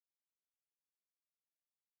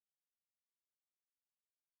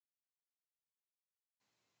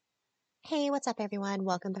Hey, what's up, everyone?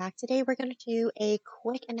 Welcome back. Today, we're going to do a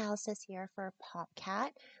quick analysis here for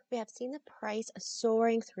POPCAT. We have seen the price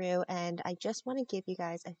soaring through, and I just want to give you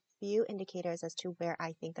guys a few indicators as to where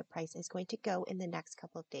I think the price is going to go in the next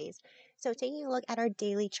couple of days. So, taking a look at our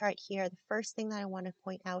daily chart here, the first thing that I want to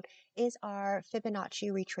point out is our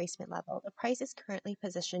Fibonacci retracement level. The price is currently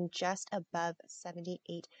positioned just above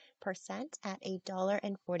 78% at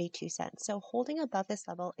 $1.42. So, holding above this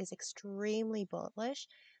level is extremely bullish,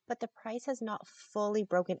 but the price has not fully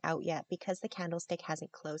broken out yet because the candlestick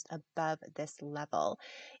hasn't closed above this level.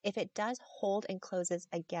 If it does hold and closes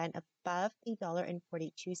again above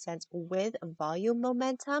 $1.42 with volume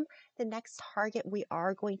momentum, the next target we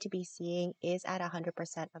are going to be seeing is at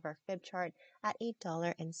 100% of our fib chart at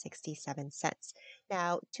 $8.67.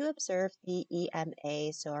 Now, to observe the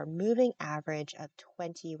EMA, so our moving average of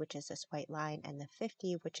 20, which is this white line, and the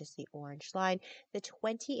 50, which is the orange line, the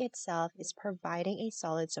 20 itself is providing a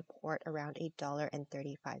solid support around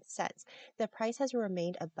 $1.35. The price has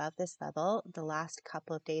remained above this level the last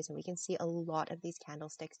couple of days, and we can see a lot of these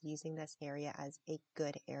candlesticks using this area as a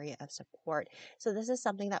good area of support. So this is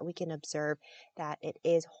something that we can observe that it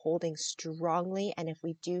is holding strongly, and if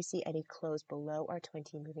we do see any close below our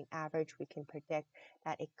 20 moving average, we can predict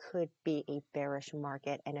that it could be a bearish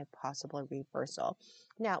market and a possible reversal.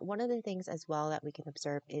 Now, one of the things as well that we can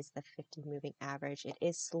observe is the 50 moving average. It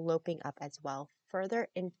is sloping up as well, further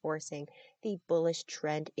enforcing the bullish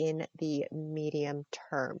trend in the medium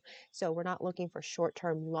term. So we're not looking for short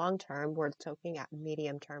term, long term. We're looking at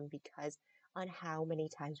medium term because on how many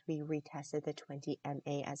times we retested the 20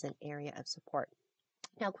 MA as an area of support.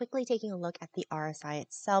 Now, quickly taking a look at the RSI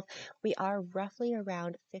itself, we are roughly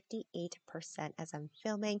around 58% as I'm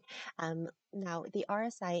filming. Now, the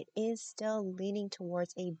RSI is still leaning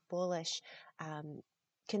towards a bullish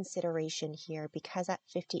consideration here because at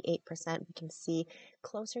 58%, we can see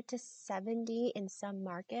closer to 70 in some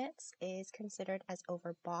markets is considered as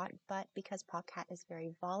overbought, but because POPCAT is very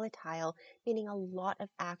volatile, meaning a lot of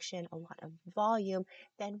action, a lot of volume,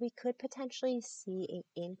 then we could potentially see an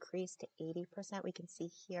increase to 80%. We can see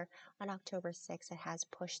here on October 6th, it has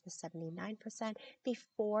pushed the 79%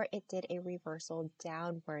 before it did a reversal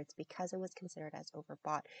downwards because it was considered as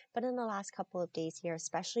overbought. But in the last couple of days here,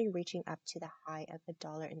 especially reaching up to the high of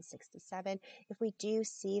 $1.67, if we do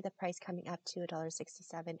see the price coming up to $1.67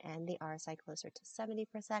 and the RSI closer to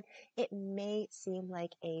 70%, it may seem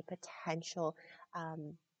like a potential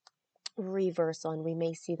reversal, and we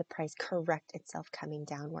may see the price correct itself coming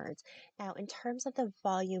downwards. Now, in terms of the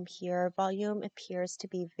volume here, volume appears to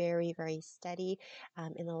be very, very steady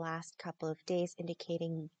in the last couple of days,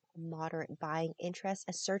 indicating moderate buying interest.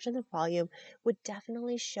 A surge in the volume would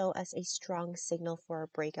definitely show us a strong signal for a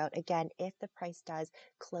breakout, again, if the price does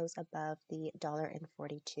close above the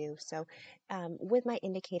 $1.42. So with my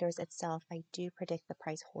indicators itself, I do predict the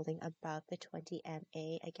price holding above the 20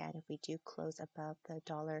 MA. Again, if we do close above the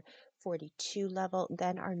 $1.42 level,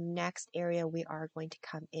 then our next area we are going to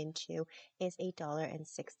come into is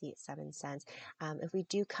 $1.67. If we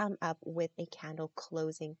do come up with a candle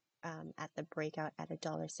closing at the breakout at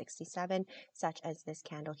 $1.67, such as this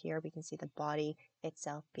candle here, we can see the body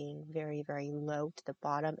itself being very, very low to the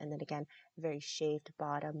bottom, and then again, very shaved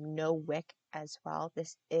bottom, no wick as well.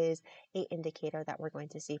 This is an indicator that we're going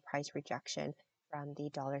to see price rejection from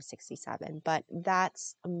the $1.67. But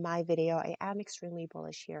that's my video. I am extremely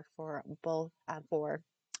bullish here for both for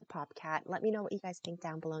POPCAT. Let me know what you guys think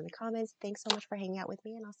down below in the comments. Thanks so much for hanging out with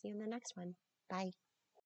me, and I'll see you in the next one. Bye.